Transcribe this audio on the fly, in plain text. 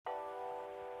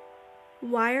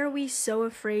Why are we so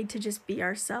afraid to just be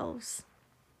ourselves?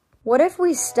 What if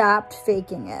we stopped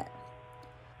faking it?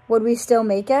 Would we still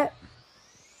make it?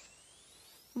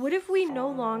 What if we no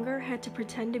longer had to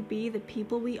pretend to be the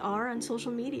people we are on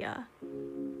social media?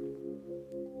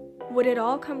 Would it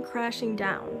all come crashing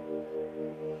down?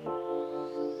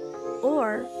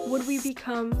 Or would we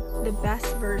become the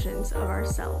best versions of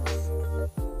ourselves?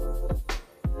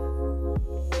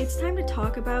 It's time to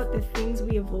talk about the things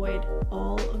we avoid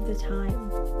all of the time.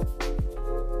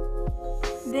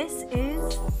 This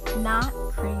is Not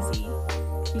Crazy,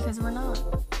 because we're not.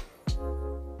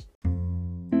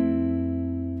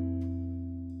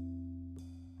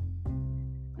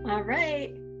 All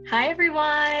right. Hi,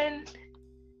 everyone.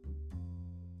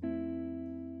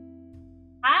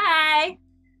 Hi.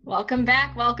 Welcome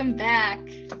back. Welcome back.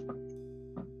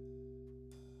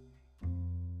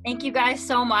 Thank you guys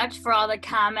so much for all the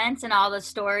comments and all the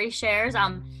story shares.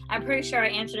 I'm pretty sure I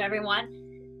answered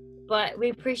everyone, but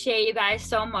we appreciate you guys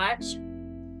so much.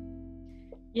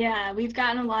 Yeah, we've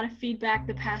gotten a lot of feedback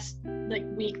the past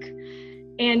week.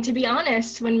 And to be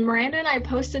honest, when Miranda and I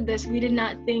posted this, we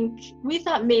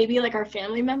thought maybe our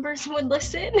family members would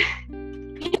listen.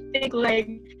 I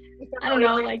don't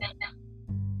know,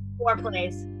 4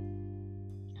 plays.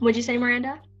 What'd you say,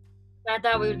 Miranda? I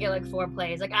thought we would get 4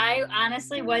 plays. I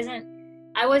honestly wasn't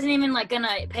even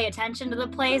gonna pay attention to the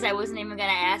plays. I wasn't even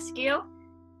gonna ask you.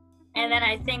 And then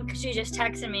I think she just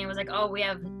texted me and was like, oh, we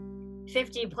have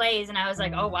 50 plays. And I was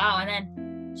like, oh, wow. And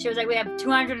then she was like, we have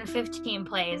 215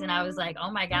 plays. And I was like,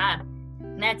 oh my God,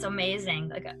 and that's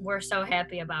amazing. We're so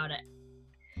happy about it.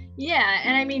 Yeah.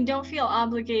 And I mean, don't feel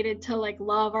obligated to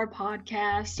love our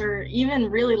podcast or even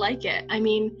really like it. I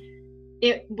mean,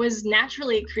 it was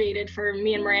naturally created for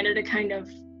me and Miranda to kind of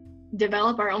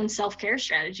develop our own self-care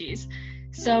strategies.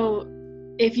 So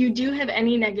if you do have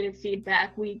any negative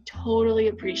feedback, we totally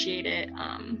appreciate it.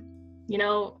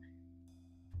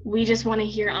 We just want to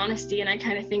hear honesty. And I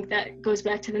kind of think that goes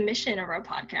back to the mission of our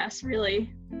podcast,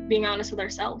 really being honest with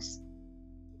ourselves.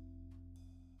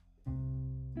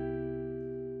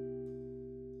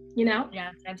 Yeah,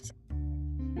 absolutely.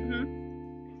 Mm-hmm.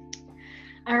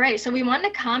 All right, so we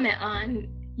wanted to comment on,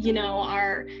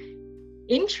 our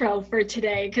intro for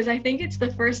today, because I think it's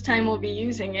the first time we'll be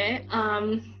using it.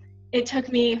 It took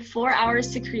me 4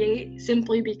 hours to create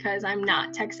simply because I'm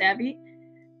not tech savvy.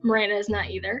 Miranda is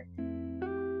not either.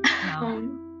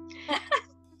 No.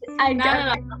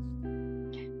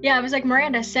 Yeah, I was like,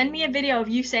 Miranda, send me a video of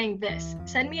you saying this.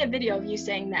 Send me a video of you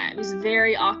saying that. It was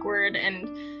very awkward and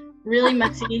really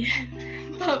messy,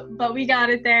 but we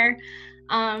got it there.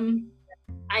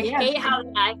 I hate how the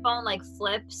iPhone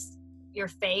flips your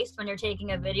face when you're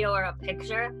taking a video or a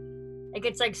picture.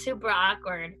 It's super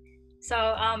awkward. So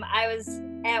I was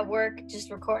at work just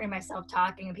recording myself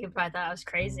talking, and people probably thought I was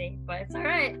crazy, but it's all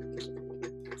right.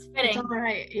 It's fitting. It's all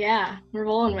right. Yeah, we're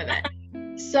rolling with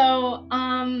it. So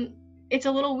it's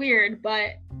a little weird,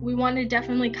 but we want to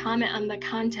definitely comment on the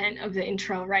content of the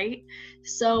intro, right?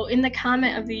 So in the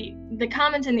comments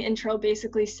in the intro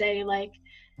basically say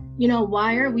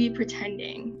why are we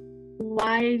pretending?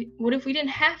 What if we didn't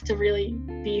have to really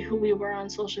be who we were on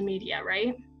social media,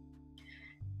 right?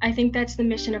 I think that's the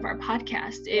mission of our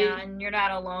podcast. And you're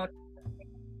not alone.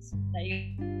 That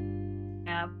you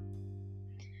have.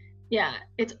 Yeah,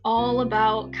 it's all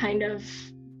about kind of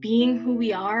being who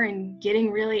we are and getting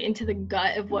really into the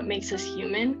gut of what makes us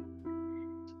human.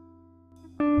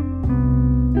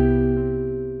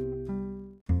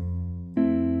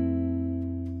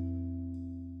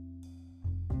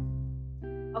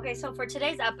 Okay, so for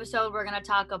today's episode, we're going to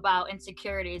talk about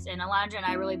insecurities. And Alondra and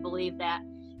I really believe that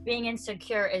being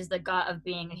insecure is the gut of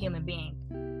being a human being.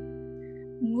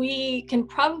 We can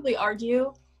probably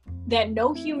argue that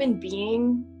no human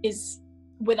being is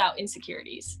without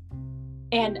insecurities.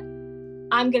 And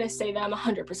I'm going to say that I'm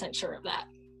 100% sure of that.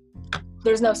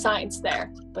 There's no science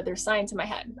there, but there's science in my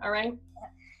head, all right?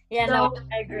 Yeah, no,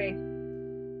 I agree.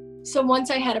 So once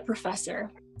I had a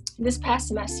professor, this past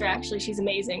semester, actually, she's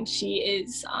amazing. She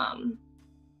is,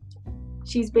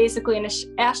 she's basically an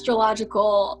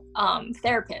astrological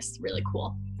therapist, really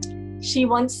cool. She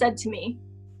once said to me,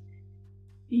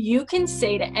 you can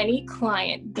say to any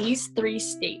client these 3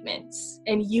 statements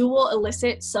and you will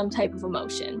elicit some type of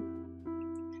emotion.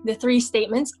 The 3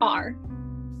 statements are,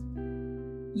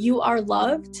 you are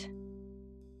loved,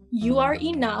 you are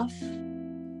enough,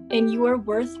 and you are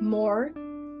worth more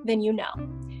than you know.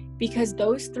 Because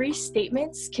those 3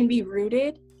 statements can be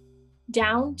rooted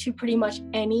down to pretty much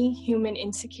any human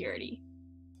insecurity.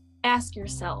 Ask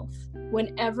yourself,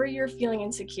 whenever you're feeling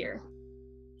insecure,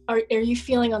 are you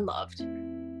feeling unloved?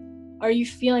 Are you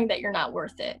feeling that you're not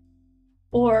worth it?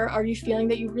 Or are you feeling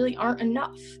that you really aren't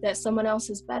enough, that someone else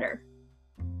is better?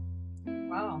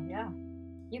 Wow, yeah.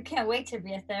 You can't wait to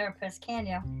be a therapist, can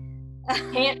you?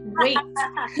 Can't wait.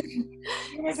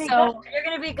 You're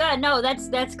gonna be good. No,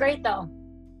 that's great though.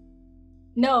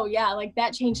 No, yeah, like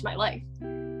that changed my life.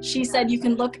 She said you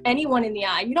can look anyone in the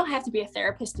eye. You don't have to be a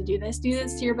therapist to do this. Do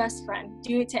this to your best friend.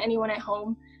 Do it to anyone at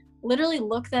home. Literally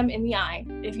look them in the eye.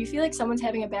 If you feel like someone's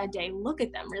having a bad day, look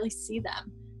at them, really see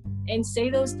them, and say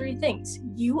those 3 things.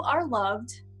 You are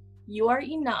loved, you are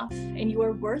enough, and you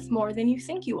are worth more than you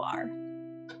think you are.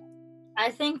 I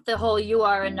think the whole "you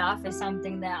are enough" is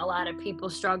something that a lot of people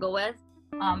struggle with.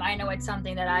 I know it's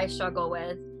something that I struggle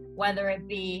with, whether it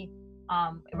be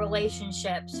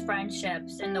relationships,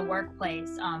 friendships, in the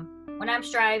workplace. When I'm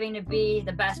striving to be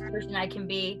the best person I can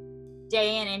be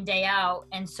day in and day out,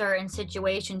 and certain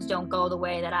situations don't go the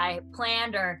way that I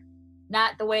planned or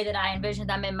not the way that I envisioned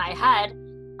them in my head,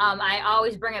 I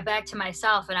always bring it back to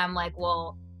myself, and I'm like,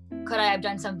 well, could I have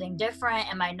done something different?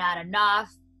 Am I not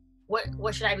enough?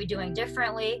 What should I be doing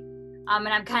differently? And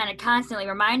I'm kind of constantly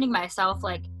reminding myself,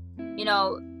 like, you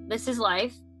know, this is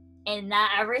life, and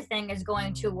not everything is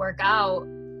going to work out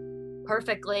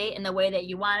perfectly in the way that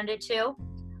you wanted it to.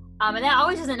 And that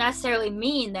always doesn't necessarily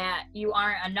mean that you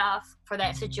aren't enough for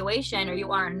that situation or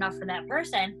you aren't enough for that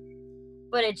person,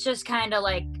 but it's just kind of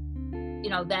like, you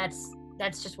know, that's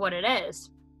just what it is.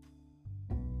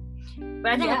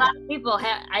 But I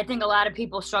think a lot of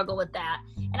people struggle with that.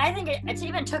 And I think it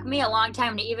even took me a long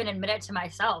time to even admit it to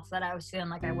myself that I was feeling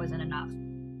like I wasn't enough.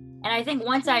 And I think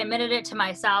once I admitted it to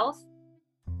myself,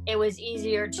 it was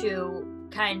easier to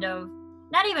kind of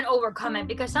not even overcome it,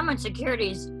 because some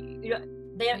insecurities,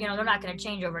 they're not going to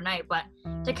change overnight, but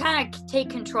to kind of take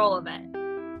control of it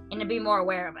and to be more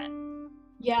aware of it.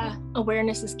 Yeah,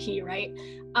 awareness is key, right?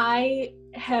 I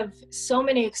have so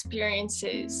many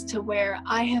experiences to where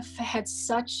I have had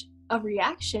such a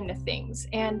reaction to things.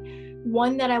 And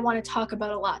one that I want to talk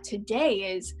about a lot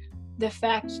today is the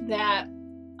fact that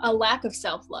a lack of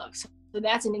self-love. So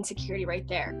that's an insecurity right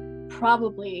there.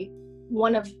 Probably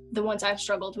one of the ones I've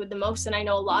struggled with the most. And I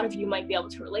know a lot of you might be able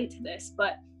to relate to this,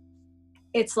 but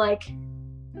it's like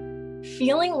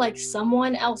feeling like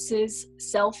someone else's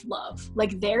self-love,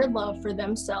 like their love for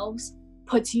themselves,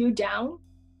 puts you down.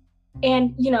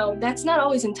 And, that's not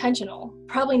always intentional.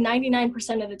 Probably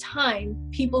 99% of the time,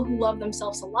 people who love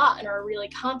themselves a lot and are really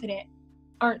confident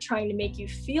aren't trying to make you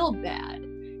feel bad.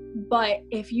 But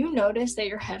if you notice that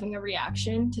you're having a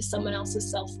reaction to someone else's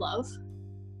self-love,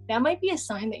 that might be a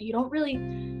sign that you don't really,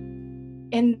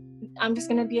 and I'm just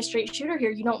going to be a straight shooter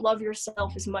here, you don't love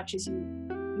yourself as much as you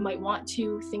might want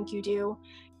to think you do.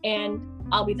 And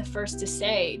I'll be the first to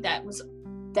say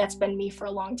that's been me for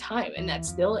a long time, and that's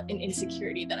still an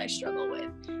insecurity that I struggle with,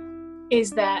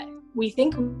 is that we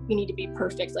think we need to be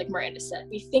perfect, like Miranda said.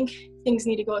 We think things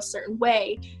need to go a certain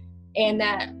way, and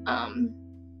that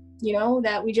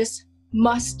that we just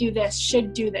must do this,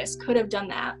 should do this, could have done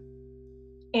that.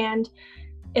 And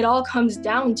it all comes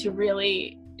down to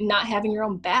really not having your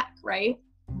own back, right?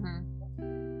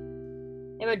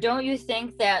 Mm-hmm. Yeah, but don't you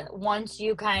think that once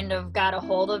you kind of got a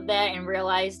hold of that and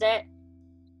realized it,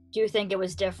 do you think it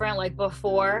was different? Like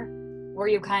before, were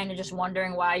you kind of just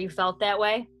wondering why you felt that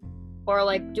way? Or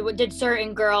like, did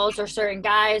certain girls or certain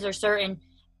guys or certain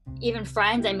even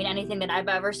friends, I mean, anything that I've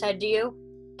ever said to you,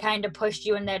 kind of pushed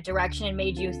you in that direction and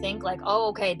made you think like, oh,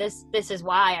 okay, this is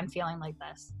why I'm feeling like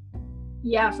this?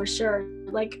 Yeah, for sure.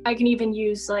 Like I can even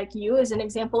use like you as an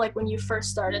example. Like when you first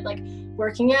started like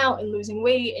working out and losing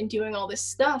weight and doing all this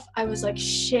stuff, I was like,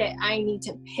 shit, I need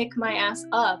to pick my ass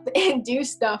up and do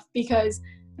stuff because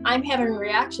I'm having a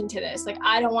reaction to this. Like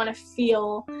I don't want to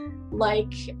feel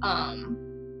like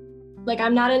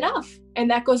I'm not enough. And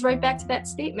that goes right back to that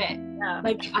statement. Yeah.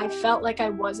 Like I felt like I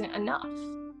wasn't enough.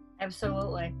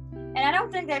 Absolutely. And I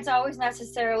don't think that's always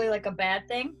necessarily like a bad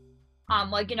thing.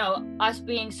 Us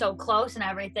being so close and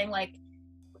everything, like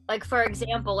for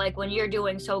example, like when you're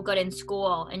doing so good in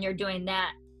school and you're doing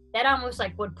that almost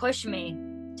like would push me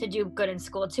to do good in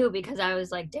school too, because I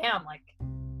was like, damn, like,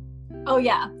 oh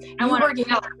yeah, I want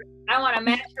to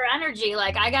match her energy.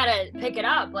 Like I gotta pick it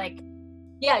up. Like,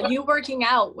 yeah, you working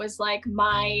out was like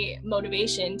my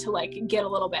motivation to like get a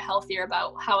little bit healthier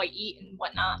about how I eat and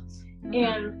whatnot. Mm-hmm.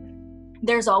 And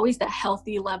there's always that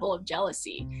healthy level of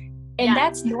jealousy. And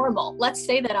that's normal. Let's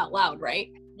say that out loud,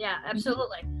 right? Yeah,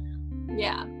 absolutely.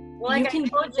 Yeah. Well, like I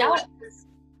told you,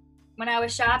 when I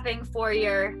was shopping for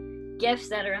your gifts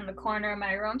that are in the corner of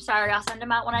my room, sorry, I'll send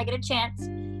them out when I get a chance.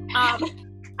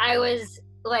 I was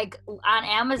like on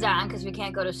Amazon because we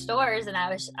can't go to stores, and I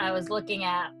was looking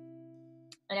at,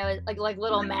 and it was like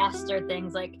little master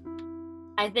things. Like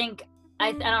I think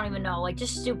I don't even know, like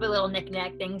just stupid little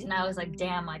knick-knack things. And I was like,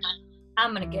 damn, like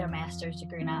I'm gonna get a master's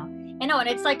degree now. You know, and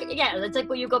it's like, yeah, it's like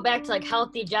when you go back to like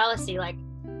healthy jealousy, like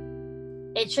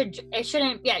it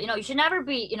shouldn't, yeah, you know, you should never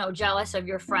be, you know, jealous of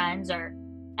your friends or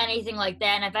anything like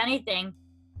that. And if anything,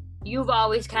 you've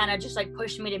always kind of just like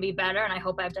pushed me to be better, and I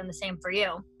hope I've done the same for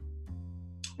you.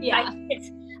 Yeah.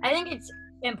 I think it's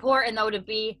important though to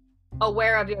be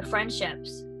aware of your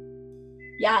friendships.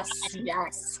 Yes.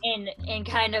 And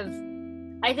kind of,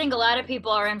 I think a lot of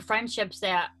people are in friendships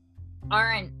that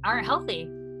aren't healthy.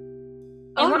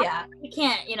 And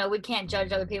we can't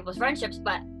judge other people's friendships,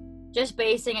 but just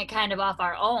basing it kind of off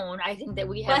our own, I think that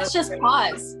we have. Let's just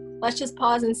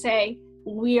pause and say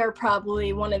we can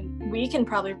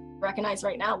probably recognize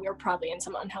right now we're probably in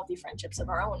some unhealthy friendships of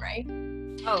our own, right?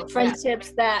 Oh,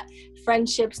 friendships that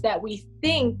we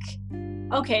think,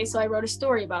 okay, so I wrote a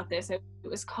story about this. It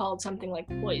was called something like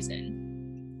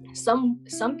poison. Some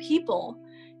people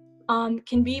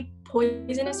can be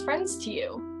poisonous friends to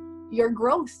you. Your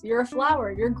growth, you're a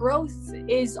flower. Your growth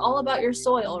is all about your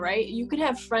soil, right? You could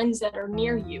have friends that are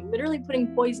near you, literally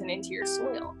putting poison into your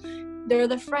soil. They're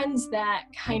the friends that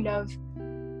kind of,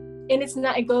 and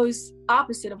it goes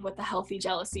opposite of what the healthy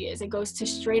jealousy is. It goes to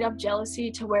straight up jealousy,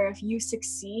 to where if you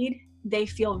succeed, they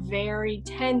feel very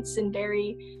tense and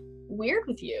very weird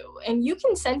with you. And you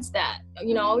can sense that.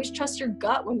 You know, always trust your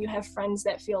gut when you have friends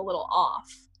that feel a little off.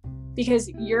 Because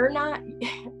you're not,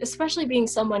 especially being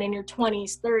someone in your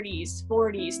 20s, 30s,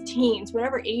 40s, teens,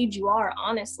 whatever age you are,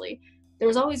 honestly,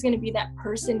 there's always going to be that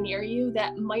person near you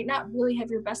that might not really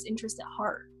have your best interest at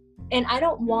heart. And I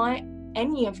don't want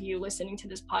any of you listening to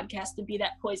this podcast to be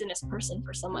that poisonous person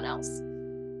for someone else.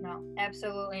 No,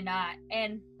 absolutely not.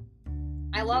 And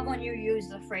I love when you use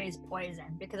the phrase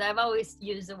poison, because I've always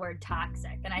used the word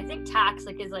toxic. And I think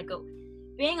toxic is like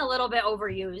being a little bit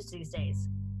overused these days.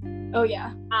 Oh,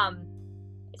 yeah.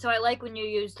 So I like when you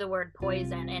use the word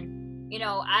poison. And, you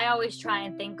know, I always try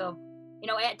and think of, you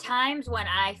know, at times when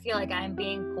I feel like I'm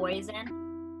being poisoned,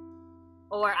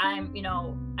 or I'm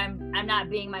not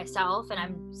being myself and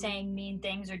I'm saying mean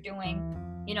things or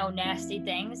doing, you know, nasty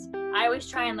things, I always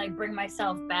try and like bring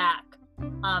myself back.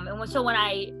 And so when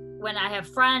I have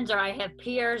friends, or I have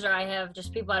peers, or I have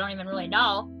just people I don't even really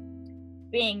know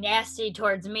being nasty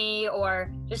towards me,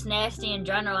 or just nasty in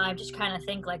general, I just kind of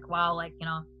think like, wow, like, you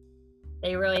know,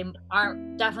 they really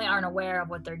definitely aren't aware of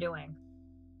what they're doing.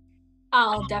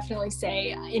 I'll definitely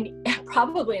say,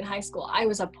 probably in high school, I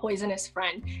was a poisonous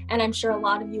friend. And I'm sure a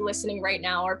lot of you listening right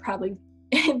now are probably,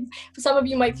 some of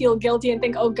you might feel guilty and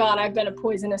think, oh God, I've been a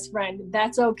poisonous friend.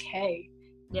 That's okay.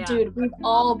 Yeah. Dude, we've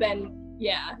all been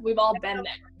there.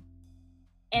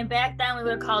 And back then we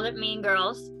would have called it Mean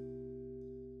Girls.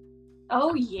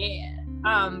 Oh yeah.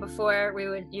 Before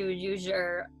you would use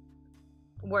your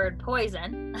word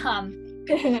poison.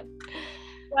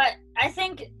 But I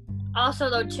think also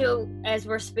though too, as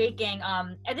we're speaking,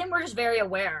 I think we're just very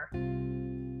aware.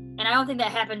 And I don't think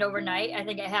that happened overnight. I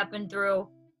think it happened through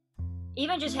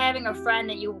even just having a friend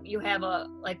that you have a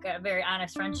very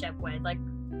honest friendship with, like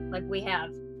we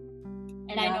have.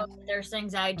 And yeah. I know that there's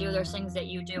things I do, there's things that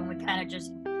you do, and we kind of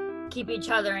just keep each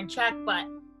other in check. But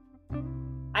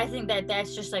I think that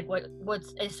that's just like what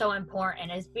is so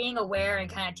important, is being aware and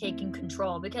kind of taking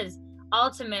control, because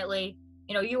ultimately,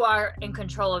 you know, you are in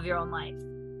control of your own life.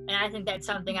 And I think that's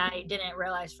something I didn't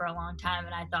realize for a long time,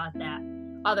 and I thought that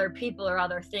other people or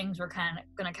other things were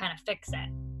going to fix it.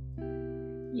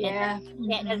 Yeah.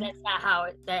 And that's not how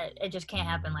it just can't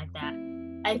happen like that.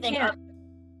 I think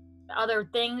other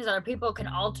things, other people can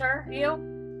alter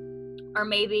you, or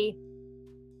maybe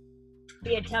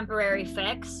be a temporary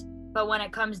fix. But when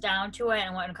it comes down to it,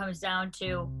 and when it comes down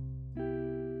to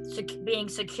being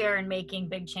secure and making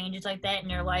big changes like that in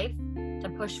your life to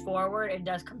push forward, it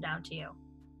does come down to you.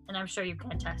 And I'm sure you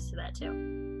can attest to that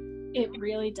too. It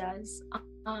really does.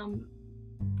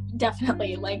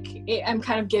 Definitely. I'm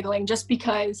kind of giggling just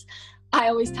because I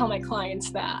always tell my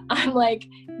clients that. I'm like,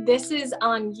 this is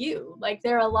on you. Like,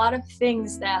 there are a lot of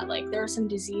things that, like, there are some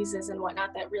diseases and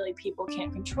whatnot that really people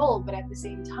can't control, but at the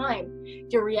same time,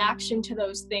 your reaction to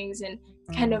those things and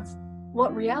kind of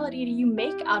what reality do you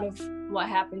make out of what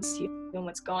happens to you and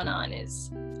what's going on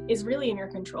is really in your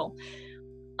control.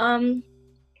 I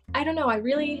don't know. I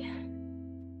really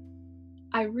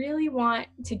want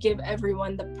to give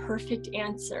everyone the perfect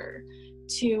answer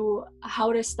to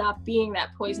how to stop being that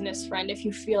poisonous friend if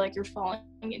you feel like you're falling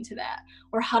into that,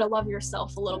 or how to love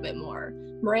yourself a little bit more.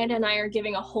 Miranda and I are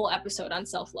giving a whole episode on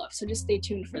self-love, so just stay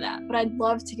tuned for that. But I'd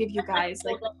love to give you guys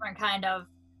like different kind of,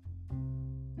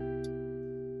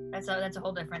 that's a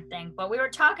whole different thing. But we were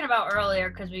talking about earlier,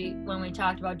 because when we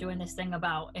talked about doing this thing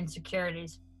about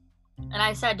insecurities, And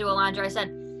I said to Alondra, I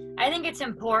said, I think it's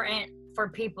important for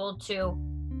people to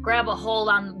grab a hold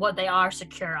on what they are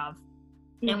secure of.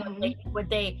 And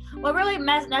what really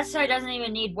necessarily doesn't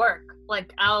even need work.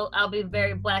 Like I'll be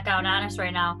very blackout honest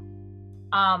right now.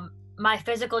 My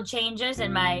physical changes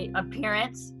and my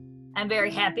appearance, I'm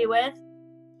very happy with,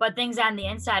 but things on the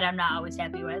inside, I'm not always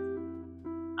happy with.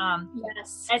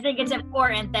 Yes. I think it's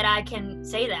important that I can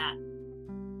say that,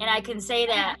 and I can say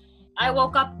that I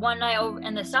woke up one night over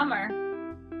in the summer,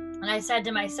 and I said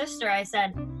to my sister, I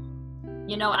said,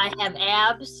 you know, I have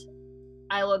abs,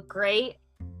 I look great,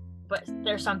 but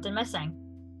there's something missing.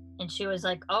 And she was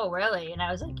like, oh, really? And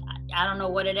I was like, I don't know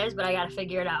what it is, but I got to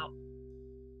figure it out.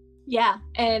 Yeah.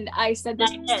 And I said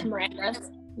this to Miranda.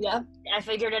 Yep. I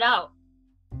figured it out.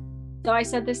 So I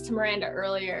said this to Miranda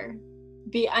earlier.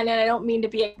 And I don't mean to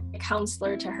be a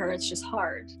counselor to her. It's just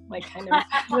hard, like kind of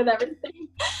with everything.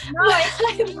 No, I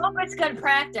hope it's good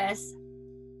practice.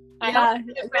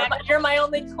 You're my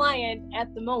only client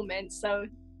at the moment, so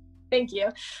thank you.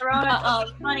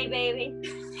 Money,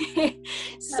 baby.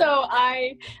 So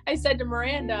I said to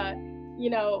Miranda, you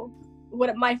know,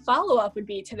 what my follow-up would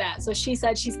be to that. So she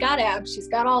said she's got abs, she's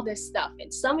got all this stuff.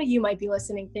 And some of you might be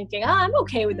listening thinking, I'm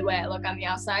okay with the way I look on the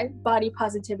outside. Body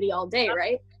positivity all day,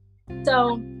 right?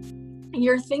 So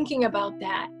you're thinking about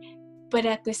that. But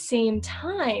at the same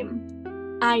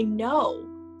time, I know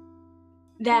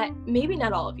that maybe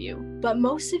not all of you, but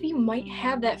most of you might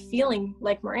have that feeling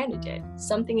like Miranda did.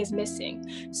 Something is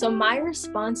missing. So my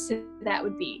response to that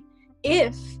would be,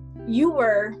 if you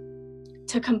were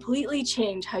to completely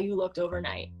change how you looked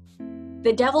overnight,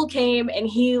 the devil came and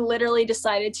he literally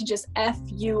decided to just F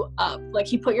you up. Like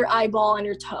he put your eyeball on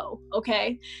your toe,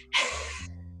 okay?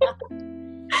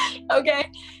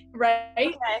 Okay, right?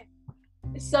 Okay.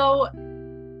 So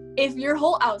if your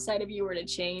whole outside of you were to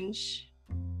change,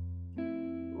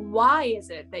 why is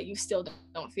it that you still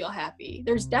don't feel happy?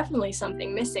 There's definitely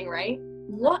something missing, right?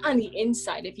 What on the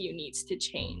inside of you needs to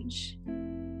change?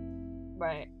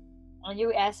 Right. And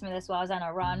you asked me this while I was on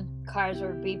a run. Cars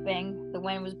were beeping. The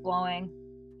wind was blowing.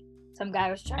 Some guy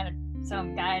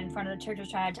in front of the church was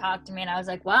trying to talk to me, and I was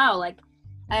like, wow, like,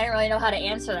 I didn't really know how to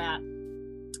answer that.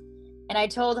 And I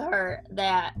told her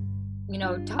that, you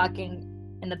know,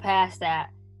 talking in the past, that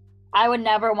I would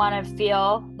never want to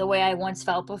feel the way I once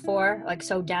felt before, like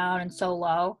so down and so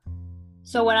low.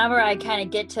 So whenever I kind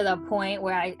of get to the point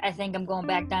where I think I'm going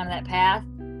back down that path,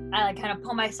 I like kind of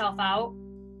pull myself out.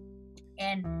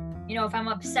 And, you know, if I'm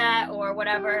upset or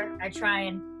whatever, I try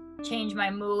and change my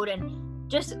mood. And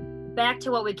just back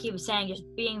to what we keep saying, just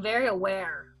being very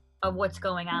aware of what's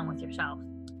going on with yourself.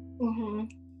 Mm-hmm.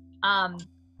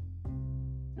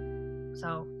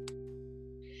 So.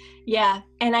 Yeah.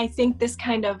 And I think this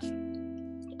kind of,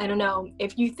 I don't know,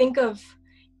 if you think of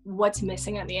what's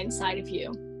missing on the inside of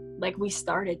you, like we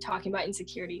started talking about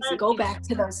insecurities, go back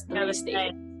to those 3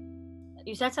 stages.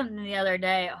 You said something the other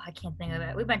day. Oh, I can't think of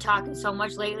it. We've been talking so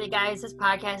much lately, guys. This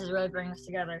podcast is really bringing us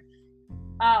together.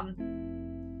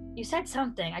 You said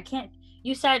something.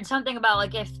 You said something about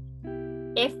like if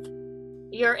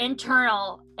your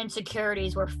internal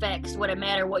insecurities were fixed, would it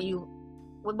matter what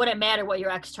your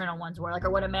external ones were? Like, or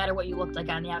would it matter what you looked like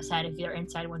on the outside if your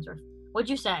inside ones were? What'd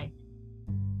you say?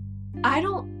 I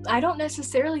don't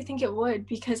necessarily think it would,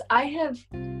 because I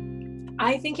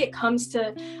think it comes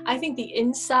to, I think the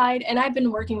inside, and I've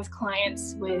been working with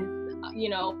clients with, you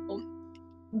know,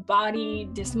 body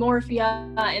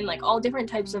dysmorphia and like all different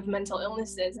types of mental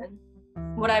illnesses. And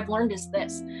what I've learned is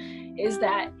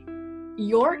that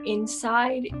your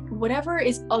inside, whatever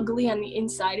is ugly on the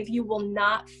inside of you, will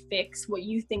not fix what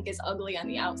you think is ugly on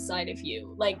the outside of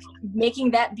you. Like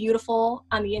making that beautiful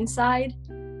on the inside,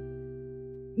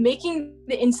 making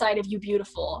the inside of you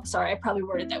beautiful. Sorry, I probably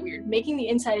worded that weird. Making the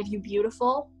inside of you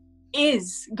beautiful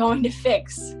is going to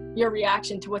fix your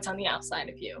reaction to what's on the outside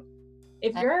of you.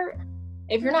 If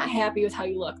you're not happy with how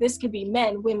you look, this could be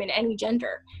men, women, any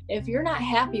gender. If you're not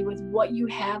happy with what you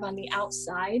have on the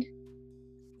outside,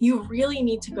 you really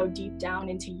need to go deep down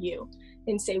into you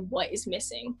and say, what is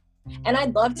missing? And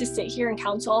I'd love to sit here and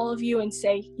counsel all of you and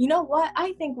say, you know what?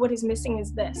 I think what is missing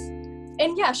is this.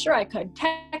 And yeah, sure, I could.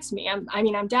 Text me.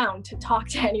 I'm down to talk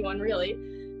to anyone, really.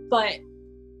 But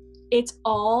it's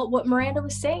all what Miranda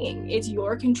was saying. It's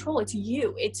your control. It's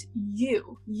you. It's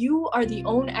you. You are the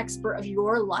own expert of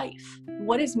your life.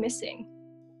 What is missing?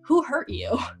 Who hurt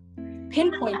you?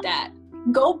 Pinpoint that.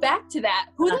 Go back to that.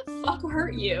 Who the fuck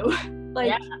hurt you? Like,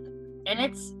 yeah. And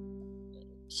it's,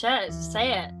 shit,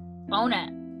 say it. Own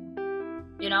it.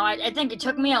 You know, I think it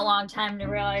took me a long time to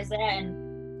realize that.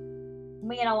 And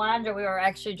me and Alondra, we were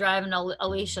actually driving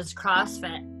Alicia's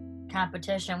CrossFit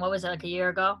competition. What was it, like a year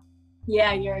ago?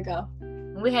 Yeah, a year ago.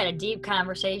 We had a deep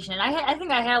conversation. I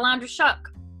think I had Alondra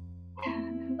Shuck,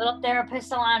 little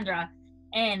therapist Alondra,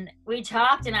 and we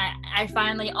talked, and I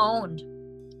finally owned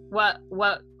what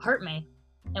hurt me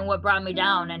and what brought me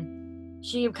down, and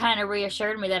she kind of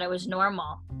reassured me that it was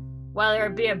normal, whether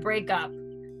it be a breakup,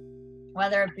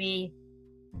 whether it be,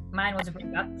 mine was a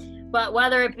breakup, but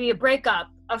whether it be a breakup,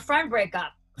 a friend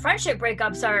breakup, friendship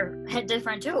breakups are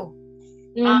different too.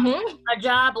 A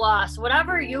job loss,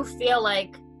 whatever you feel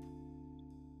like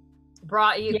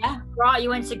brought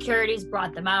you insecurities,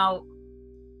 brought them out.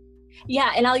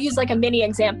 Yeah, and I'll use like a mini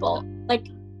example. Like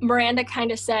Miranda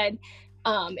kind of said,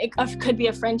 it could be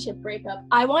a friendship breakup.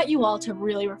 I want you all to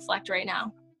really reflect right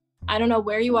now. I don't know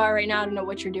where you are right now. I don't know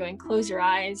what you're doing. Close your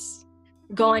eyes,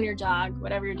 go on your jog,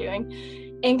 whatever you're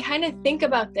doing, and kind of think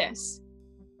about this.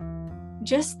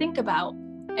 Just think about,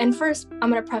 and first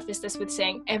I'm going to preface this with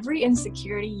saying every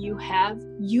insecurity you have,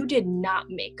 you did not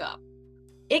make up.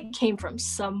 It came from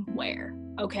somewhere,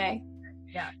 okay?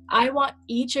 Yeah. I want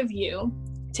each of you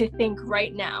to think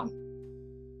right now,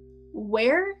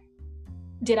 where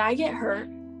did I get hurt?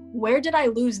 Where did I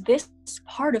lose this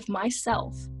part of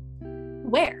myself?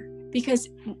 Where? Because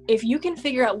if you can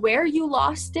figure out where you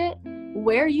lost it,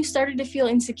 where you started to feel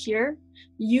insecure,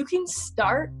 you can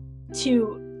start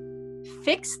to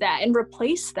fix that and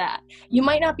replace that. You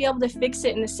might not be able to fix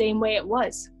it in the same way it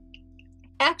was.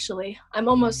 Actually, I'm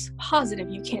almost positive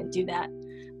you can't do that,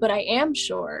 but I am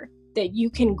sure that you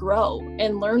can grow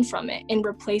and learn from it and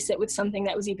replace it with something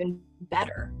that was even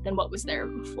better than what was there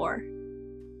before.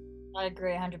 I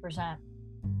agree 100%.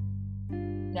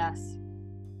 Yes.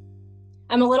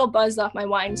 I'm a little buzzed off my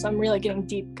wine, so I'm really getting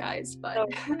deep, guys, but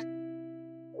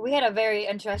we had a very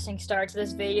interesting start to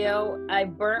this video. I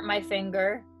burnt my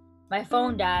finger, my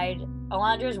phone died,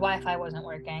 Alondra's Wi-Fi wasn't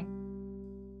working,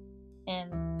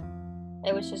 and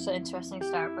it was just an interesting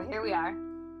start, but here we are.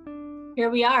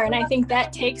 And I think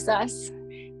that takes us,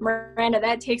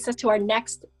 Miranda, to our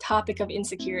next topic of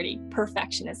insecurity,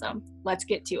 perfectionism. Let's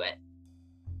get to it.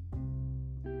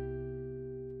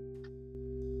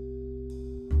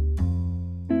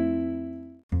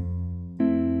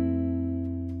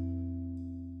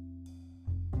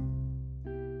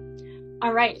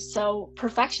 All right, so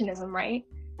perfectionism, right?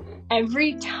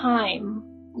 Every time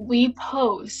we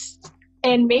post,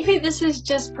 and maybe this is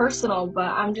just personal, but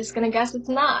I'm just gonna guess it's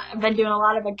not. I've been doing a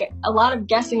lot of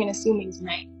guessing and assuming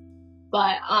tonight.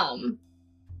 But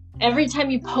every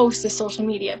time you post a social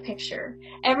media picture,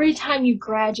 every time you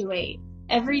graduate,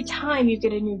 every time you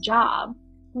get a new job,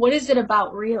 what is it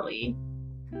about really?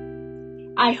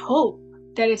 I hope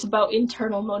that it's about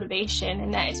internal motivation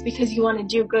and that it's because you want to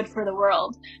do good for the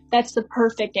world. That's the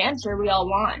perfect answer we all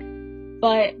want.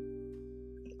 But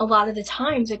a lot of the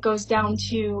times it goes down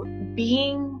to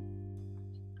being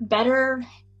better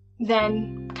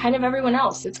than kind of everyone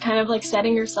else. It's kind of like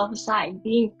setting yourself aside,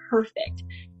 being perfect,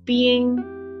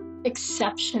 being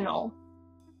exceptional.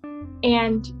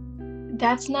 And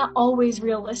that's not always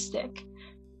realistic.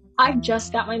 I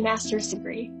just got my master's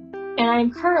degree, and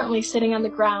I'm currently sitting on the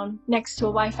ground next to a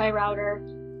Wi-Fi router,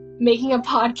 making a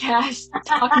podcast,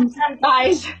 talking to you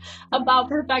guys about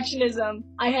perfectionism.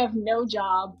 I have no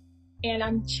job, and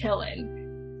I'm chilling.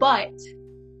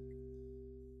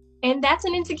 And that's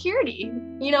an insecurity.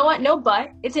 You know what? No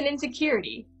but. It's an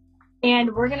insecurity.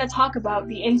 And we're going to talk about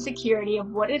the insecurity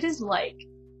of what it is like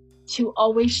to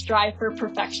always strive for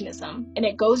perfectionism. And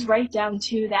it goes right down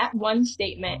to that one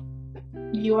statement: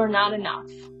 you are not enough.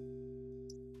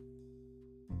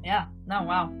 Yeah, no,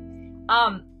 wow.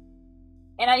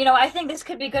 And I think this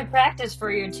could be good practice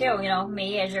for you too,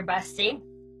 me as your bestie,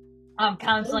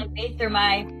 counseling me through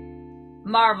my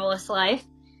marvelous life.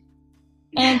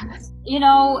 And you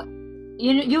know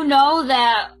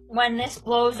that when this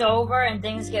blows over and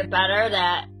things get better,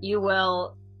 that you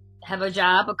will have a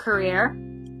job, a career,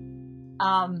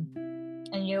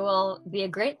 and you will be a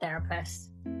great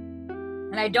therapist.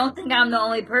 And I don't think I'm the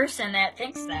only person that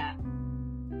thinks that.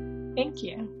 Thank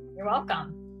you. You're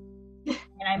welcome.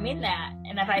 And I mean that.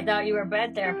 And if I thought you were a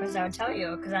bad therapist, I would tell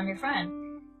you, because I'm your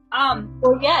friend.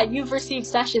 Well, yeah, you've received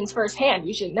sessions firsthand.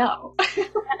 You should know.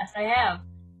 Yes, I have.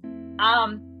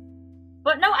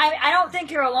 But no, I don't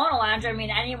think you're alone, Alondra. I mean,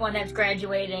 anyone that's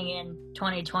graduating in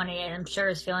 2020, I'm sure,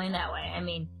 is feeling that way. I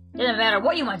mean, it doesn't matter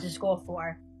what you went to school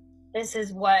for. This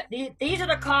is what, these are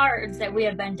the cards that we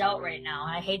have been dealt right now.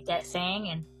 I hate that saying,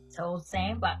 and it's an old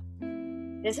saying, but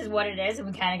this is what it is, and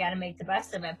we kind of got to make the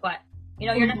best of it. But,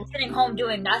 you're not sitting home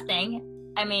doing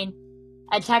nothing. I mean,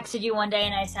 I texted you one day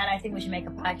and I said, I think we should make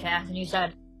a podcast. And you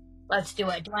said, let's do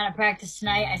it. Do you want to practice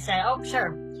tonight? I said, oh,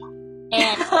 sure.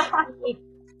 And we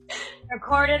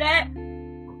recorded it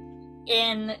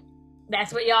in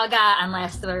That's what y'all got on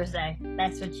last Thursday.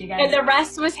 That's what you guys And the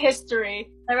rest was history.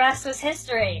 The rest was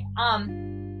history.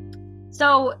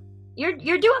 So you're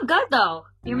doing good though.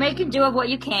 You're making do of what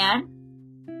you can.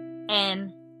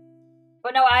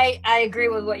 But no, I agree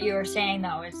with what you were saying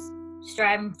though. It's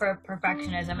striving for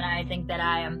perfectionism, and I think that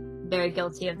I am very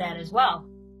guilty of that as well.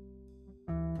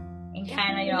 And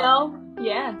kind of,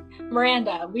 yeah.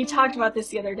 Miranda, we talked about this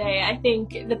the other day. I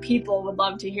think the people would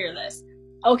love to hear this.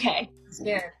 Okay.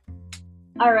 Scared.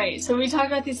 All right. So we talked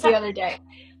about this the other day.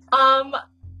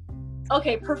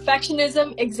 Okay.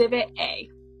 Perfectionism exhibit A.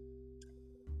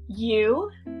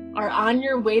 You are on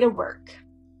your way to work.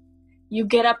 You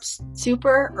get up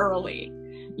super early.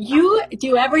 You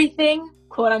do everything,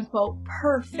 quote unquote,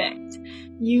 perfect.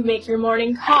 You make your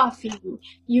morning coffee.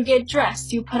 You get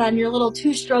dressed. You put on your little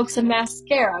 2 strokes of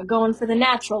mascara, going for the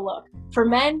natural look. For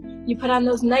men, you put on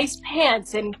those nice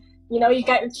pants and, you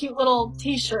got your cute little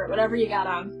t-shirt, whatever you got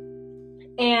on.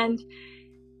 And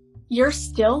you're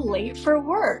still late for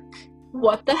work.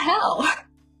 What the hell?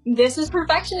 This is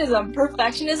perfectionism.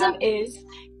 Perfectionism is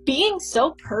being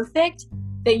so perfect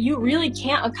that you really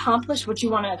can't accomplish what you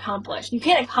want to accomplish. You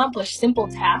can't accomplish simple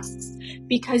tasks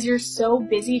because you're so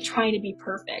busy trying to be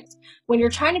perfect. When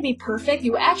you're trying to be perfect,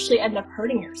 you actually end up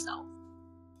hurting yourself.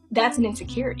 That's an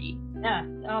insecurity. Yeah.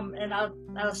 And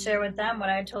I'll share with them what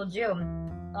I told you.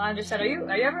 Alondra said, "Are you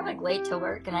ever like late to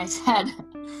work?" And I said,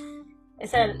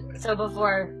 so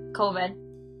before COVID,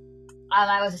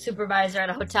 I was a supervisor at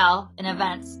a hotel in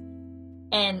events.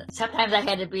 And sometimes I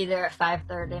had to be there at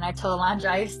 5:30, and I told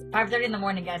Alondra, 5:30 in the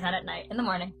morning, guys, not at night, in the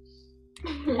morning.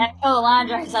 And I told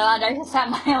Alondra, I just set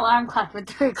my alarm clock for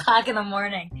 3 o'clock in the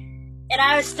morning. And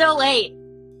I was still late.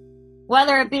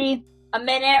 Whether it be a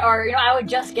minute or, I would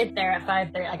just get there at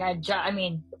 5:30. Like,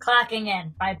 clocking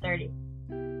in, 5:30.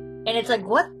 And it's like,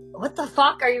 what the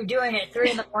fuck are you doing at 3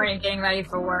 in the morning getting ready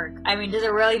for work? Does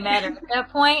it really matter at that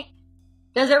point?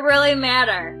 Does it really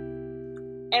matter?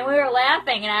 And we were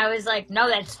laughing, and I was like, no,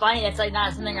 that's funny. That's like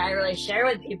not something I really share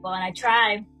with people. And I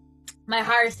try my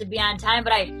hardest to be on time,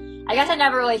 but I guess I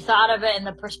never really thought of it in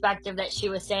the perspective that she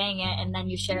was saying it. And then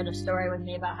you shared a story with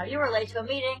me about how you were late to a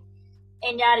meeting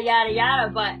and yada, yada,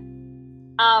 yada. But,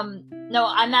 no,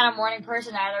 I'm not a morning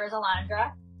person either, as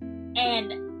Alondra.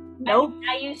 And nope.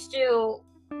 I used to,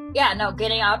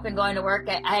 getting up and going to work,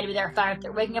 I had to be there at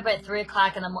 5:30, waking up at 3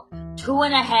 o'clock in the morning.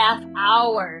 2.5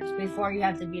 hours before you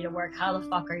have to be to work. How the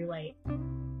fuck are you late?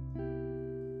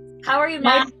 How are you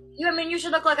not? You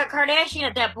should look like a Kardashian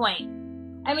at that point.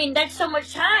 That's so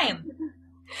much time.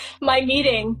 My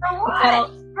meeting. For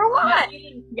what? For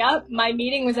what? My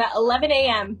meeting was at 11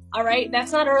 a.m. All right?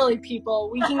 That's not early,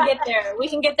 people. We can get there. We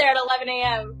can get there at 11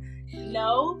 a.m.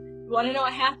 No? You want to know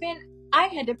what happened? I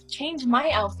had to change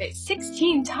my outfit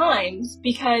 16 times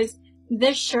because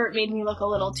this shirt made me look a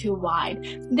little too wide.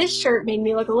 This shirt made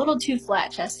me look a little too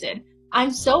flat-chested.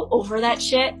 I'm so over that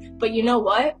shit, but you know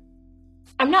what?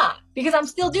 I'm not, because I'm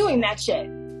still doing that shit,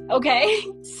 okay?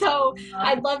 So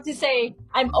I'd love to say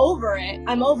I'm over it.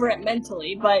 I'm over it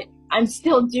mentally, but I'm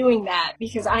still doing that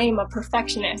because I am a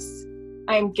perfectionist.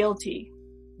 I am guilty.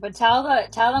 But tell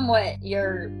them what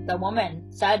the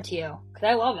woman said to you. Because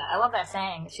I love that. I love that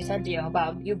saying she said to you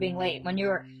about you being late when you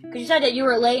were... Because you said that you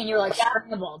were late and you were like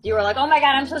scrambled. You were like, oh my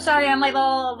God, I'm so sorry, I'm late,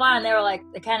 blah, blah, blah. And they were like,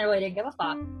 they kind of really didn't give a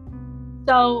fuck.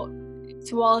 So,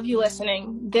 to all of you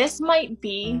listening, this might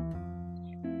be,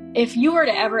 if you were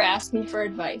to ever ask me for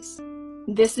advice,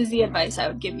 this is the advice I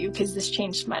would give you because this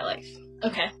changed my life.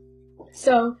 Okay.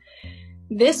 So,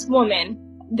 this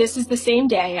woman, this is the same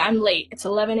day, I'm late. It's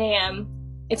 11 a.m.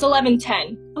 It's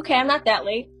 11:10. Okay, I'm not that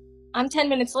late. I'm 10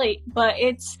 minutes late, but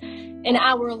it's an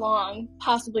hour long,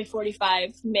 possibly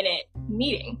 45-minute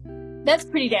meeting. That's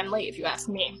pretty damn late if you ask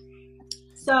me.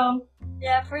 So,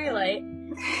 yeah, pretty late.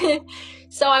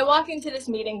 So I walk into this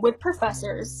meeting with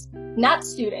professors, not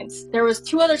students. There was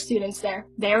 2 other students there.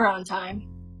 They were on time.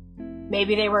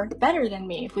 Maybe they were better than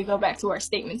me if we go back to our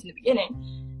statements in the beginning.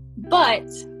 But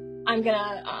I'm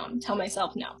gonna tell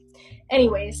myself no.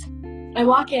 Anyways, I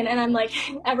walk in and I'm like,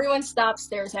 everyone stops,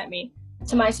 stares at me.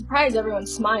 To my surprise,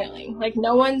 everyone's smiling. Like,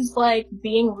 no one's, like,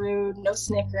 being rude, no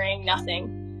snickering, nothing.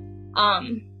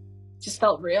 Just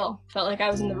felt real. Felt like I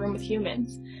was in the room with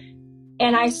humans.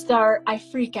 And I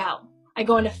freak out. I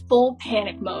go into full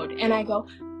panic mode, and I go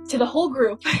to the whole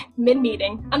group,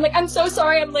 mid-meeting. I'm like, I'm so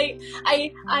sorry I'm late.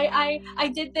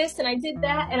 I did this, and I did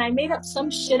that, and I made up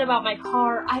some shit about my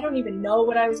car. I don't even know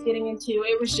what I was getting into.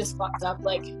 It was just fucked up.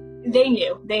 Like, they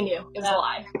knew. It was a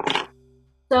lie.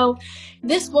 So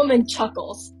this woman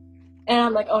chuckles, and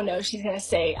I'm like, oh no, she's gonna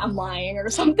say I'm lying or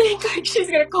something. Like, she's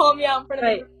gonna call me out in front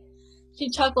of me. She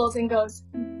chuckles and goes,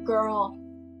 girl,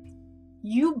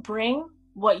 You bring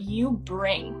what you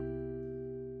bring.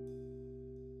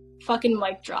 Fucking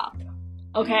mic drop.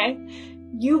 Okay?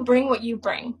 You bring what you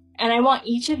bring. And I want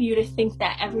each of you to think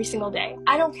that every single day.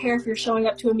 I don't care if you're showing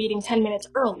up to a meeting 10 minutes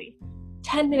early,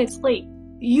 10 minutes late.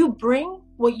 You bring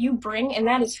what you bring, and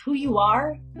that is who you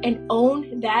are, and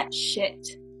own that shit.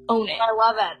 Own it. I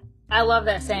love it. I love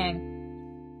that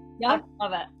saying. Yep. I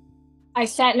love it. I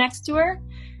sat next to her.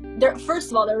 First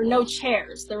of all, there were no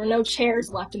chairs. There were no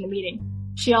chairs left in the meeting.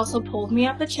 She also pulled me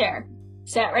up a chair,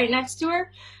 sat right next to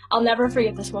her. I'll never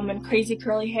forget this woman, crazy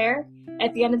curly hair.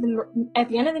 At the end of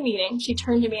the meeting, she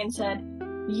turned to me and said,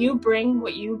 "You bring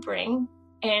what you bring,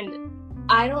 and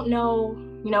I don't know,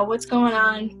 what's going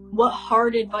on, what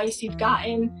hard advice you've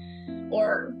gotten,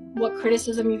 or what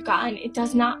criticism you've gotten. It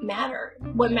does not matter.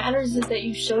 What matters is that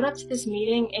you showed up to this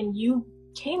meeting and you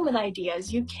came with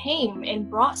ideas. You came and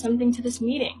brought something to this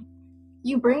meeting.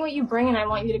 You bring what you bring, and I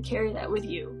want you to carry that with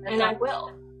you." And I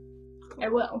will. I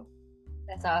will.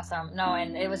 That's awesome. No,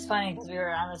 and it was funny because we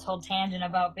were on this whole tangent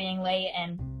about being late,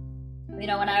 and when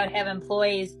I would have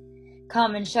employees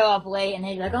come and show up late, and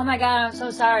they'd be like, "Oh my God, I'm so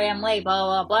sorry, I'm late, blah,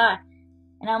 blah, blah."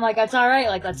 And I'm like, "That's all right.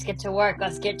 Like, let's get to work.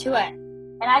 Let's get to it."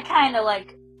 And I kind of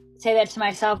like say that to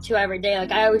myself too every day.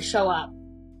 Like, I always show up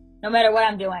no matter what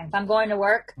I'm doing. If I'm going to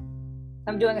work, if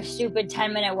I'm doing a stupid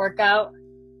 10-minute workout,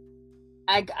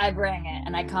 I bring it,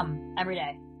 and I come every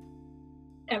day.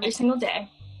 Every single day.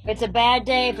 If it's a bad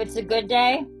day, if it's a good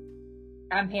day,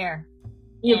 I'm here.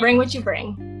 You bring what you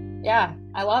bring. Yeah,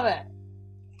 I love it.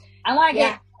 I want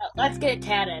to let's get it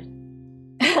tatted.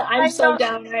 I'm so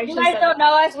down. You guys don't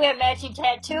know us. We have matching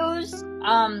tattoos.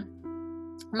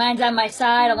 Mine's on my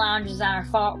side. A lounge is on our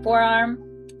forearm.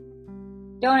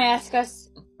 Don't ask us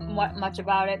much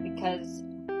about it because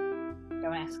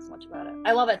don't ask us much about it.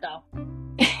 I love it though.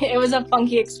 It was a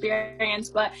funky experience,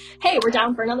 but hey, we're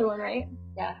down for another one, right?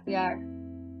 Yeah, we are.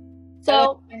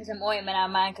 So there's some ointment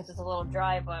on mine because it's a little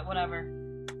dry, but whatever.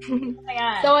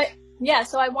 So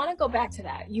I want to go back to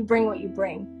that. You bring what you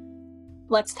bring.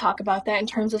 Let's talk about that in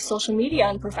terms of social media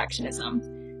and perfectionism.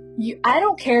 I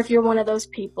don't care if you're one of those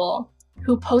people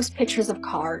who post pictures of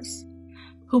cars,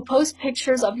 who post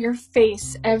pictures of your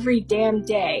face every damn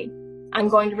day. I'm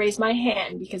going to raise my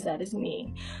hand because that is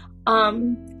me.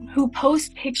 Who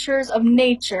post pictures of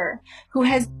nature, who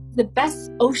has the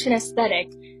best ocean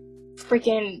aesthetic.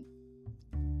 Freaking,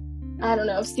 I don't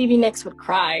know, Stevie Nicks would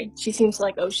cry. She seems to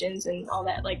like oceans and all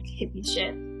that like hippie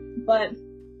shit. But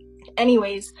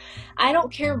anyways, I don't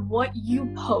care what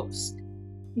you post.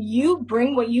 You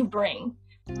bring what you bring.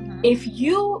 Mm-hmm. If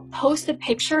you post a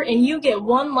picture and you get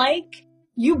one like,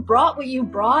 you brought what you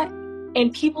brought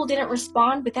and people didn't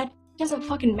respond, but that doesn't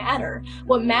fucking matter.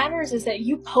 What matters is that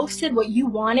you posted what you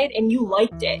wanted and you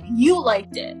liked it. You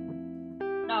liked it.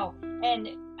 No, and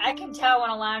I can tell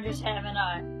when Alondra's having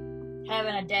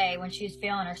a day when she's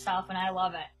feeling herself, and I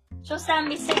love it. She'll send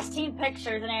me 16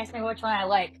 pictures and ask me which one I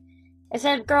like. I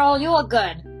said, "Girl, you look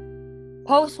good.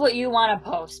 Post what you want to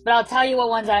post, but I'll tell you what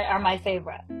ones are my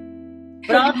favorite."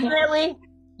 But ultimately,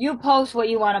 you post what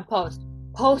you want to post.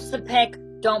 Post the pic,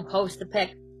 don't post the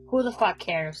pic. Who the fuck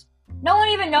cares? No one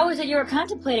even knows that you were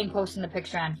contemplating posting the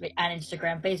picture on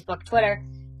Instagram, Facebook, Twitter,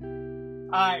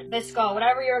 Visco,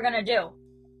 whatever you were gonna do.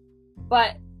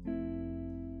 But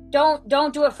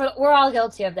don't do it for. We're all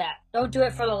guilty of that. Don't do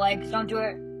it for the likes. Don't do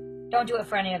it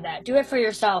for any of that. Do it for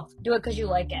yourself. Do it because you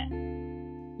like it.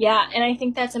 Yeah, and I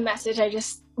think that's a message I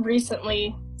just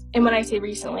recently, and when I say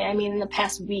recently, I mean in the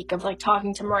past week of like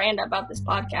talking to Miranda about this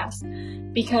podcast,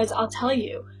 because I'll tell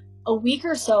you, a week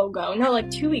or so ago, no,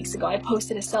 like 2 weeks ago, I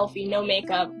posted a selfie, no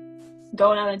makeup,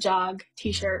 going on a jog,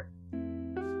 t-shirt.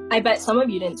 I bet some of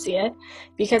you didn't see it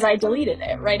because I deleted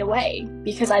it right away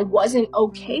because I wasn't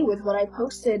okay with what I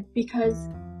posted because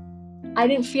I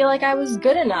didn't feel like I was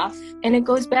good enough. And it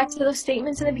goes back to those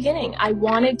statements in the beginning. I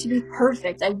wanted to be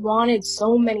perfect. I wanted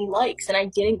so many likes and I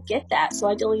didn't get that. So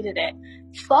I deleted it.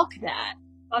 Fuck that.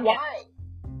 Okay. Why?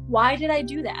 Why did I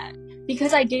do that?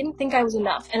 Because I didn't think I was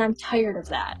enough and I'm tired of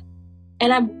that.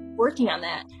 And I'm working on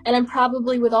that. And I'm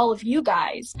probably with all of you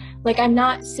guys. Like, I'm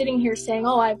not sitting here saying,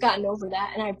 oh, I've gotten over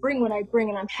that and I bring what I bring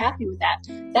and I'm happy with that.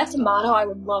 That's a motto I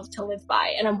would love to live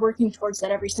by. And I'm working towards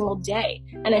that every single day.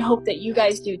 And I hope that you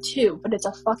guys do too. But it's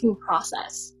a fucking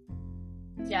process.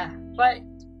 Yeah. But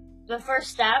the first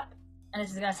step, and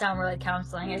this is going to sound really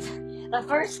counseling, is the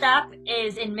first step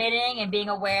is admitting and being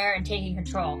aware and taking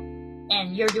control.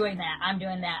 And you're doing that. I'm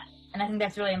doing that. And I think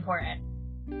that's really important.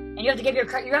 And you have to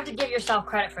give yourself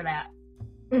credit for that.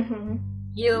 Mm-hmm.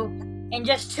 You, in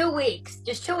just 2 weeks,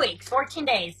 14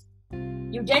 days,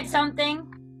 you did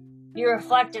something, you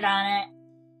reflected on it,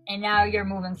 and now you're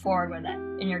moving forward with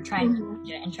it. and you're trying to change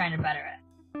it and trying to better it.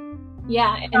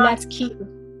 Yeah, and that's key.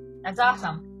 That's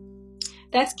awesome.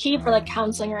 That's key for like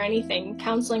counseling or anything,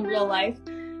 counseling real life.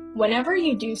 Whenever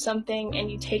you do something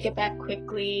and you take it back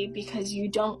quickly because you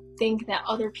don't think that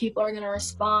other people are going to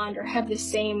respond or have the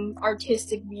same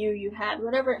artistic view you had,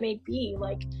 whatever it may be,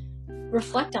 like,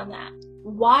 reflect on that.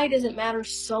 Why does it matter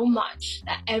so much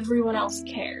that everyone else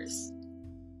cares?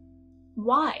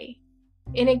 Why?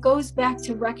 And it goes back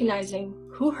to recognizing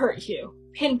who hurt you.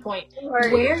 Pinpoint where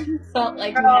you felt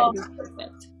like you had to be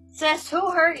perfect. Sis,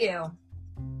 who hurt you?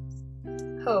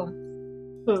 Who?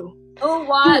 Who? Who,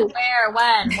 what, where,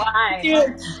 when, why?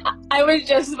 Dude, I was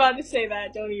just about to say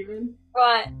that. Don't even.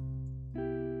 But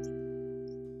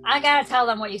I gotta tell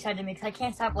them what you said to me because I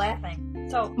can't stop laughing.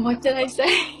 So what did I say?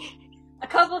 A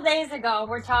couple days ago,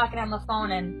 we're talking on the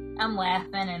phone and I'm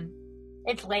laughing and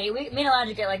it's late. Me and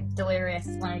Elijah get like delirious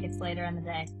when it gets later in the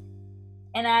day.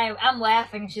 And I'm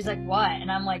laughing and she's like, what?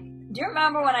 And I'm like, do you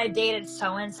remember when I dated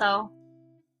so-and-so?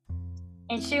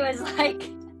 And she was like,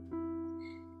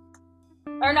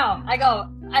 or no, I go,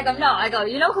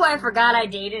 you know who I forgot I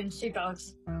dated? And she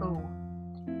goes, who?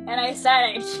 And I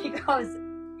said it and she goes,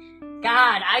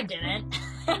 God, I didn't.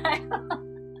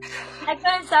 I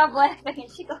couldn't stop laughing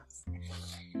and she goes,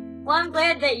 well, I'm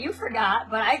glad that you forgot,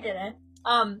 but I didn't.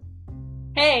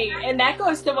 Hey, and that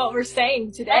goes to what we're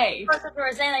saying today. That's what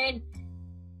we're saying. I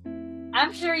mean,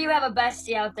 I'm sure you have a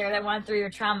bestie out there that went through your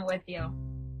trauma with you.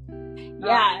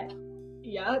 Yeah.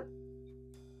 Yep.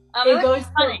 It goes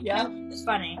funny. Yeah. It's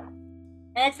funny.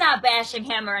 And it's not bashing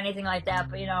him or anything like that,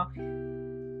 but you know.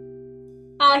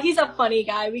 He's a funny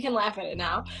guy. We can laugh at it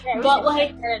now. Yeah, but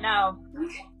like it now.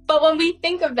 But when we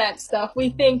think of that stuff, we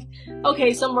think,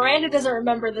 okay, so Miranda doesn't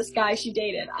remember this guy she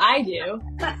dated. I do.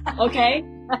 Okay?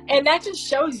 And that just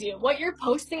shows you what you're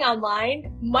posting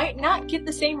online might not get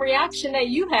the same reaction that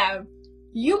you have.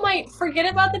 You might forget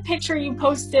about the picture you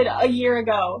posted a year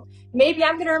ago. Maybe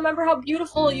I'm going to remember how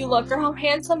beautiful you looked or how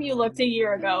handsome you looked a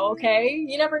year ago, okay?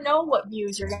 You never know what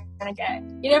views you're going to get.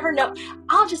 You never know.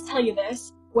 I'll just tell you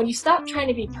this. When you stop trying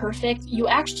to be perfect, you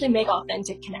actually make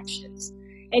authentic connections.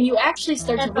 And you actually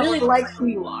start to really like who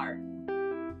you are.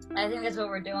 I think that's what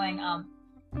we're doing.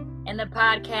 And the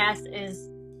podcast is,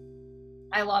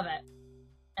 I love it.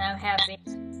 And I'm happy.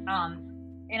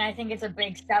 And I think it's a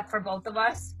big step for both of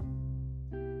us.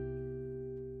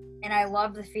 And I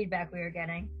love the feedback we are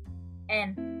getting.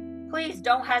 And please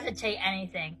don't hesitate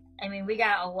anything. I mean, we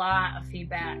got a lot of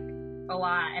feedback. A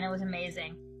lot. And it was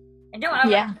amazing. And don't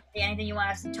ever say anything you want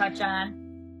us to touch on.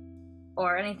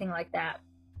 Or anything like that.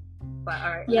 But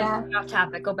alright. Yeah. Off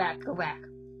topic. Go back.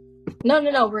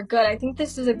 No, we're good. I think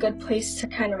this is a good place to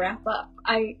kind of wrap up.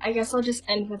 I guess I'll just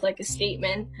end with like a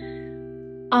statement.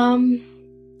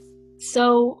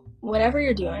 So whatever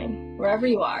you're doing, wherever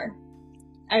you are,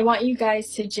 I want you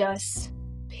guys to just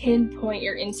pinpoint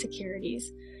your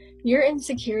insecurities. Your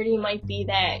insecurity might be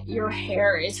that your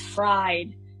hair is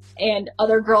fried and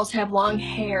other girls have long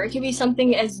hair. It could be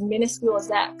something as minuscule as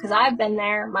that, because I've been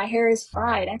there. My hair is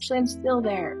fried. Actually, I'm still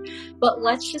there. But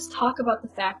let's just talk about the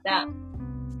fact that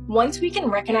once we can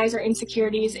recognize our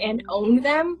insecurities and own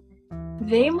them,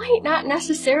 they might not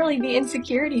necessarily be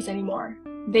insecurities anymore.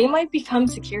 They might become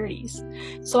securities.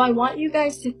 So I want you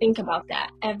guys to think about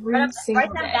that every single day.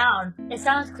 Write them down. It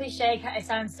sounds cliche. It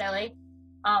sounds silly.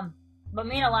 But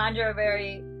me and Alondra are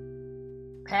very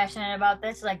passionate about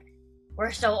this. Like,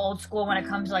 we're so old school when it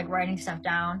comes to like writing stuff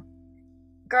down.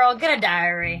 Girl, get a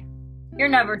diary. You're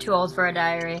never too old for a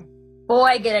diary.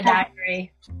 Boy, get a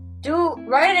diary.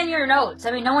 Write it in your notes.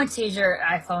 I mean, no one sees your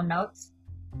iPhone notes.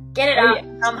 Get it out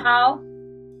somehow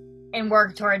and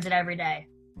work towards it every day.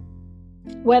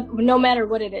 No matter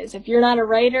what it is. If you're not a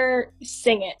writer,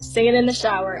 sing it. Sing it in the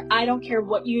shower. I don't care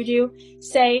what you do.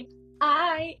 Say,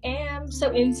 I am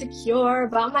so insecure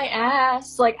about my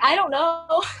ass. Like, I don't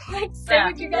know. Like, say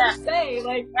what you gotta say.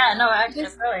 Like, actually,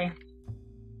 really.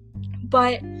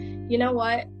 But, you know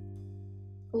what?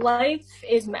 Life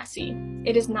is messy.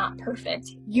 It is not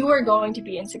perfect. You are going to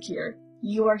be insecure.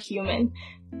 You are human.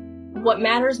 What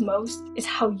matters most is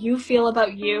how you feel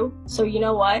about you. So you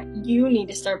know what? You need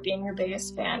to start being your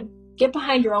biggest fan. Get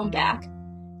behind your own back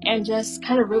and just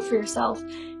kind of root for yourself.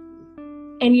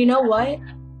 And you know what?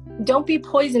 Don't be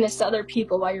poisonous to other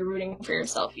people while you're rooting for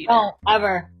yourself either. Don't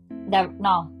ever.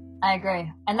 No, I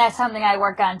agree. And that's something I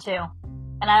work on too.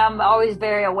 And I'm always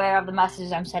very aware of the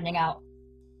messages I'm sending out.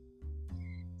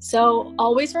 So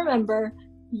always remember,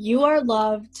 you are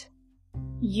loved,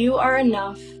 you are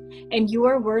enough, and you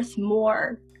are worth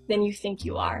more than you think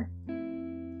you are.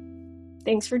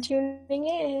 Thanks for tuning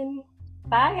in.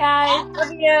 Bye, guys.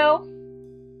 Love you.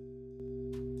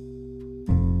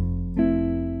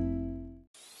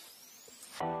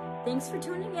 Thanks for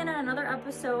tuning in on another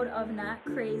episode of Not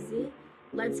Crazy.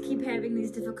 Let's keep having these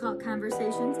difficult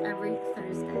conversations every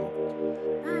Thursday.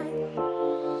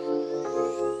 Bye.